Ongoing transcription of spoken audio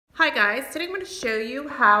Hi guys, today I'm going to show you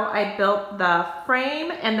how I built the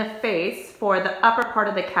frame and the face for the upper part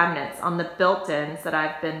of the cabinets on the built-ins that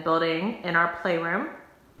I've been building in our playroom.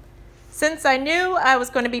 Since I knew I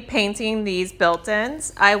was going to be painting these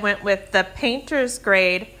built-ins, I went with the painter's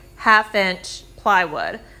grade 1/2 inch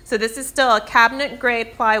plywood. So this is still a cabinet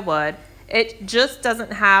grade plywood. It just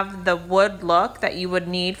doesn't have the wood look that you would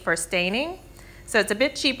need for staining. So it's a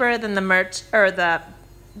bit cheaper than the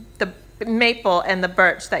maple and the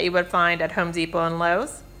birch that you would find at Home Depot and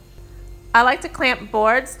Lowe's. I like to clamp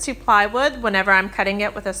boards to plywood whenever I'm cutting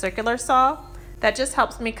it with a circular saw. That just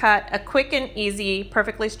helps me cut a quick and easy,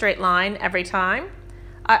 perfectly straight line every time.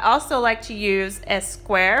 I also like to use a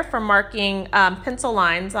square for marking pencil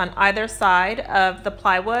lines on either side of the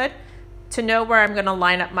plywood to know where I'm going to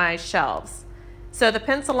line up my shelves. So the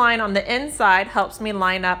pencil line on the inside helps me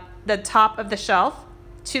line up the top of the shelf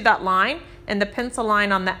to that line, and the pencil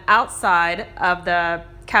line on the outside of the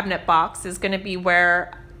cabinet box is going to be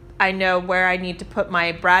where I know where I need to put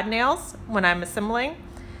my brad nails when I'm assembling.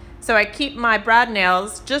 So I keep my brad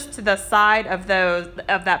nails just to the side of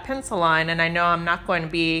that pencil line, and I know I'm not going to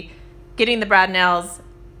be getting the brad nails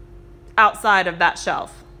outside of that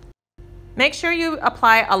shelf. Make sure you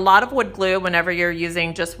apply a lot of wood glue whenever you're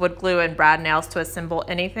using just wood glue and brad nails to assemble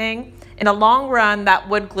anything. In the long run, that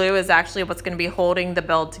wood glue is actually what's going to be holding the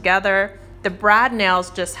build together. The brad nails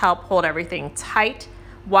just help hold everything tight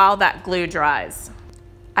while that glue dries.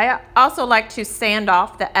 I also like to sand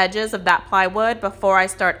off the edges of that plywood before I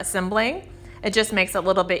start assembling. It just makes it a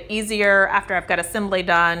little bit easier after I've got assembly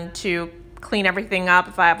done to clean everything up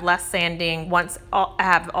if I have less sanding once I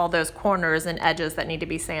have all those corners and edges that need to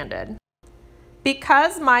be sanded.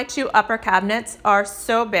 Because my two upper cabinets are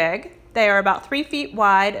so big, they are about 3 feet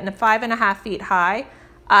wide and 5.5 feet high,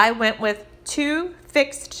 I went with 2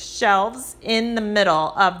 fixed shelves in the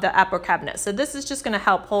middle of the upper cabinet. So this is just going to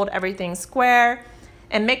help hold everything square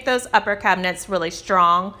and make those upper cabinets really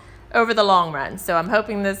strong over the long run. So I'm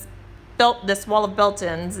hoping this wall of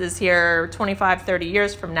built-ins is here 25-30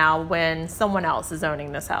 years from now when someone else is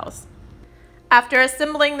owning this house. After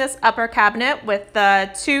assembling this upper cabinet with the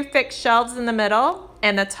 2 fixed shelves in the middle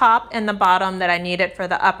and the top and the bottom that I needed for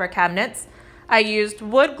the upper cabinets, I used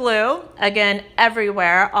wood glue, again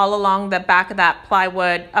everywhere, all along the back of that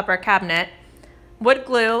plywood upper cabinet, wood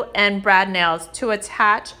glue and brad nails to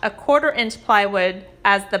attach a 1/4 inch plywood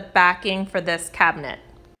as the backing for this cabinet.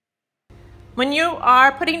 When you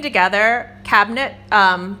are putting together cabinet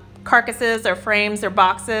carcasses or frames or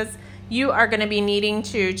boxes, you are going to be needing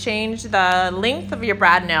to change the length of your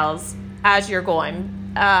brad nails as you're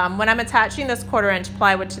going. When I'm attaching this 1/4 inch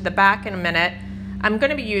plywood to the back in a minute, I'm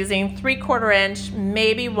going to be using 3/4 inch,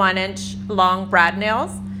 maybe 1 inch long brad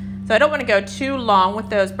nails. So I don't want to go too long with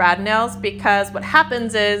those brad nails because what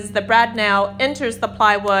happens is the brad nail enters the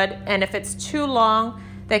plywood, and if it's too long,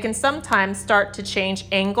 they can sometimes start to change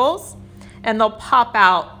angles and they'll pop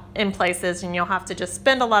out in places, and you'll have to just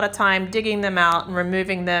spend a lot of time digging them out and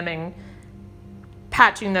removing them and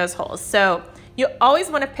patching those holes. So you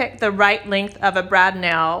always want to pick the right length of a brad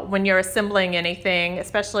nail when you're assembling anything,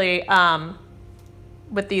 especially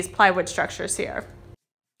with these plywood structures here.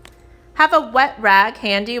 Have a wet rag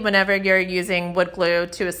handy whenever you're using wood glue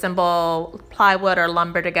to assemble plywood or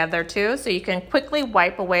lumber together too, so you can quickly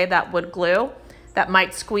wipe away that wood glue that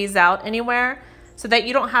might squeeze out anywhere so that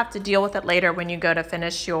you don't have to deal with it later when you go to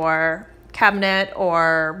finish your cabinet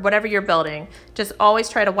or whatever you're building. Just always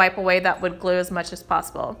try to wipe away that wood glue as much as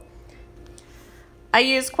possible. I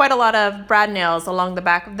use quite a lot of brad nails along the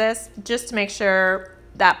back of this just to make sure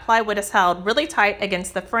that plywood is held really tight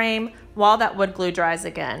against the frame while that wood glue dries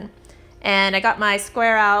again. And I got my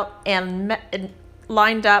square out and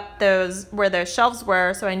lined up where those shelves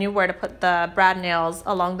were, so I knew where to put the brad nails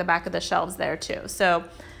along the back of the shelves there too. So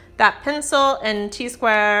that pencil and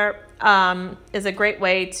T-square is a great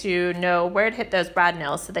way to know where to hit those brad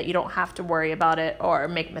nails so that you don't have to worry about it or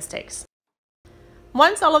make mistakes.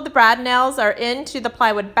 Once all of the brad nails are into the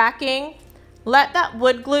plywood backing, let that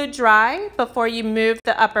wood glue dry before you move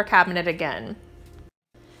the upper cabinet again.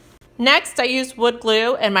 Next, I used wood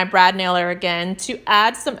glue and my brad nailer again to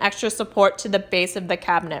add some extra support to the base of the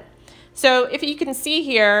cabinet. So if you can see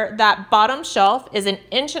here, that bottom shelf is 1.5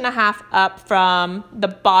 inches up from the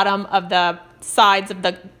bottom of the sides of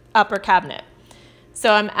the upper cabinet.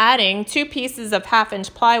 So I'm adding 2 pieces of 1/2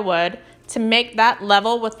 inch plywood to make that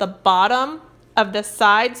level with the bottom of the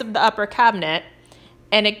sides of the upper cabinet,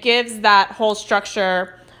 and it gives that whole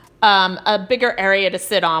structure a bigger area to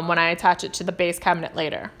sit on when I attach it to the base cabinet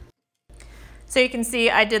later. So you can see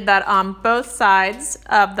I did that on both sides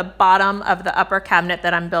of the bottom of the upper cabinet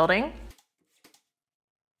that I'm building.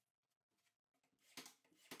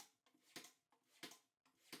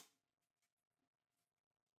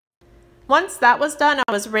 Once that was done,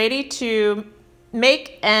 I was ready to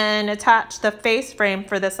make and attach the face frame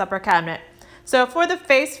for this upper cabinet. So for the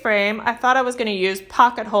face frame, I thought I was going to use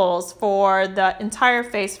pocket holes for the entire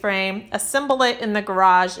face frame, assemble it in the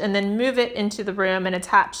garage, and then move it into the room and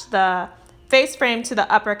attach the face frame to the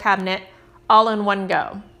upper cabinet all in one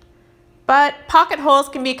go. But pocket holes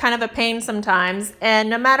can be kind of a pain sometimes, and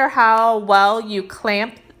no matter how well you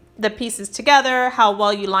clamp the pieces together, how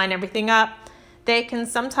well you line everything up, they can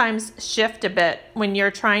sometimes shift a bit when you're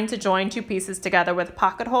trying to join two pieces together with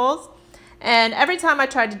pocket holes. And every time I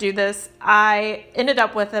tried to do this, I ended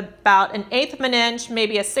up with about 1/8 of an inch,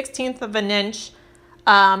 maybe 1/16 of an inch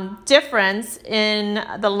difference in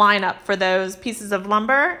the lineup for those pieces of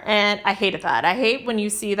lumber, and I hated that. I hate when you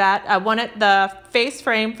see that. I wanted the face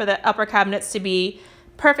frame for the upper cabinets to be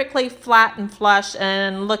perfectly flat and flush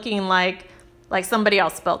and looking like somebody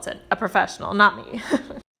else built it, a professional, not me.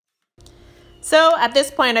 So at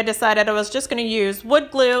this point, I decided I was just going to use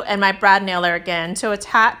wood glue and my brad nailer again to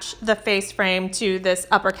attach the face frame to this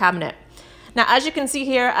upper cabinet. Now, as you can see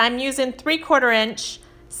here, I'm using 3/4 inch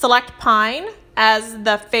select pine as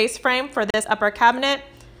the face frame for this upper cabinet.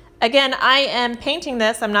 Again, I am painting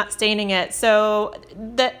this, I'm not staining it, so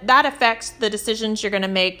that affects the decisions you're going to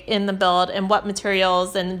make in the build and what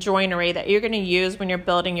materials and joinery that you're going to use when you're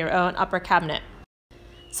building your own upper cabinet.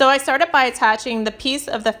 So I started by attaching the piece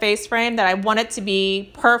of the face frame that I wanted to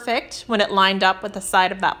be perfect when it lined up with the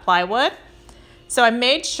side of that plywood. So I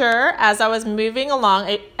made sure as I was moving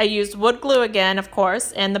along, I used wood glue again, of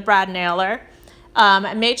course, and the brad nailer.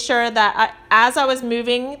 I made sure that as I was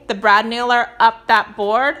moving the brad nailer up that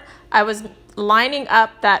board, I was lining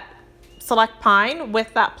up that select pine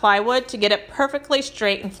with that plywood to get it perfectly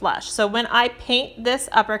straight and flush. So when I paint this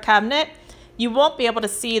upper cabinet, you won't be able to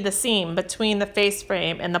see the seam between the face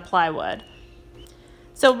frame and the plywood.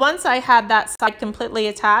 So once I had that side completely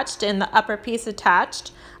attached and the upper piece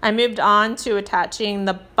attached, I moved on to attaching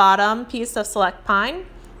the bottom piece of select pine.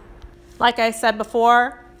 Like I said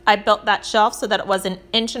before, I built that shelf so that it was 1.5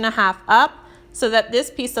 inches up so that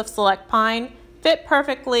this piece of select pine fit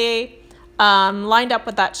perfectly, lined up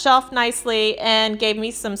with that shelf nicely, and gave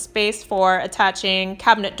me some space for attaching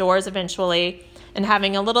cabinet doors eventually and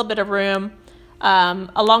having a little bit of room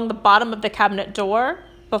along the bottom of the cabinet door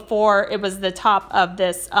before it was the top of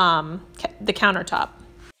this, the countertop.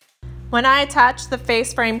 When I attach the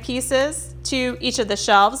face frame pieces to each of the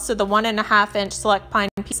shelves, so the 1.5 inch select pine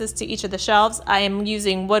pieces to each of the shelves, I am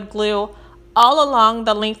using wood glue all along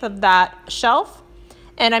the length of that shelf,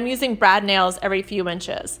 and I'm using brad nails every few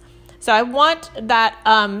inches. So I want that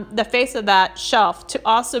the face of that shelf to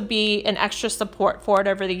also be an extra support for it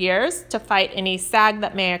over the years to fight any sag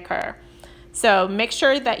that may occur. So make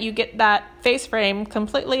sure that you get that face frame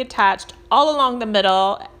completely attached all along the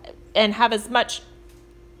middle and have as much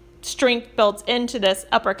strength built into this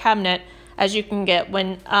upper cabinet as you can get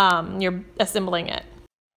when you're assembling it.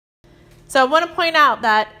 So I want to point out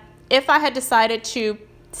that if I had decided to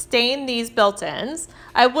stain these built-ins,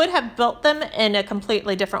 I would have built them in a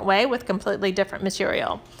completely different way with completely different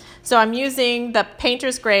material. So I'm using the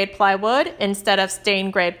painter's grade plywood instead of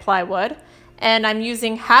stain grade plywood, and I'm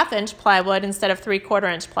using 1/2 inch plywood instead of 3/4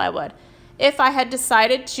 inch plywood. If I had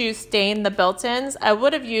decided to stain the built-ins, I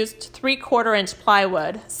would have used 3/4 inch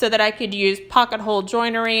plywood so that I could use pocket hole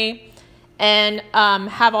joinery and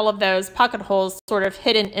have all of those pocket holes sort of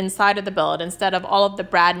hidden inside of the build instead of all of the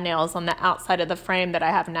brad nails on the outside of the frame that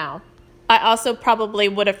I have now. I also probably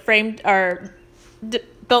would have framed or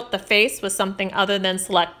built the face with something other than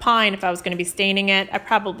select pine if I was going to be staining it. I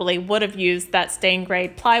probably would have used that stain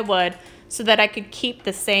grade plywood so that I could keep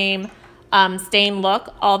the same stain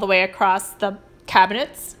look all the way across the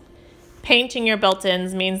cabinets. Painting your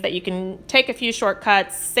built-ins means that you can take a few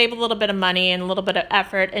shortcuts, save a little bit of money and a little bit of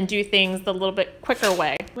effort, and do things the little bit quicker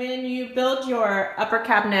way. When you build your upper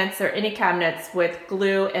cabinets or any cabinets with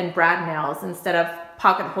glue and brad nails instead of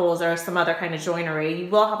pocket holes or some other kind of joinery, you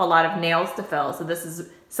will have a lot of nails to fill. So this is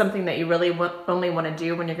something that you really only want to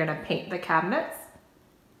do when you're going to paint the cabinets.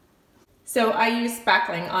 So I use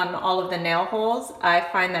spackling on all of the nail holes. I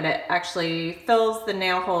find that it actually fills the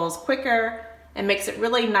nail holes quicker and makes it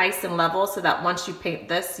really nice and level so that once you paint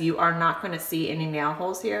this, you are not going to see any nail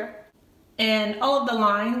holes here. And all of the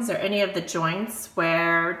lines or any of the joints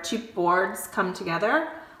where two boards come together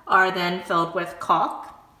are then filled with caulk.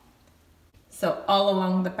 So all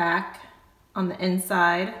along the back, on the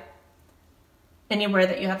inside, anywhere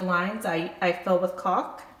that you have lines, I fill with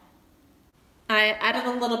caulk. I added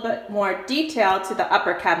a little bit more detail to the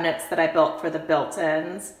upper cabinets that I built for the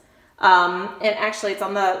built-ins. And actually it's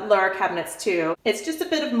on the lower cabinets too. It's just a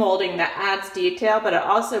bit of molding that adds detail, but it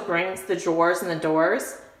also brings the drawers and the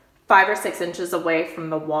doors 5 or 6 inches away from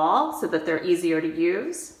the wall so that they're easier to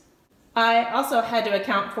use. I also had to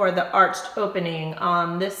account for the arched opening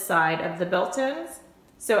on this side of the built-ins.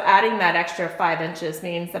 So adding that extra 5 inches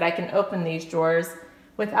means that I can open these drawers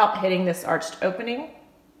without hitting this arched opening.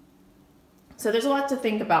 So there's a lot to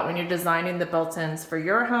think about when you're designing the built-ins for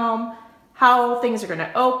your home, how things are going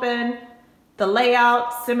to open, the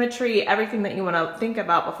layout, symmetry, everything that you want to think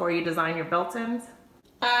about before you design your built-ins.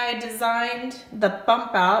 I designed the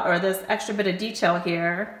bump out, or this extra bit of detail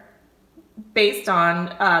here, based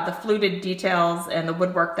on the fluted details and the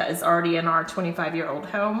woodwork that is already in our 25-year-old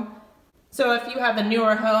home. So if you have a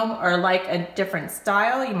newer home or like a different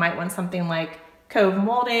style, you might want something like cove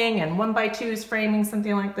molding and 1x2s framing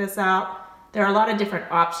something like this out. There are a lot of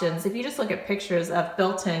different options. If you just look at pictures of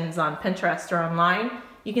built-ins on Pinterest or online,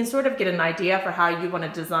 you can sort of get an idea for how you want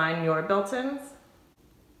to design your built-ins.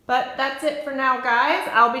 But that's it for now, guys.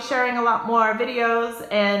 I'll be sharing a lot more videos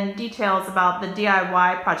and details about the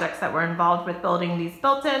DIY projects that were involved with building these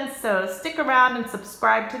built-ins, so stick around and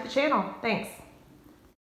subscribe to the channel. Thanks.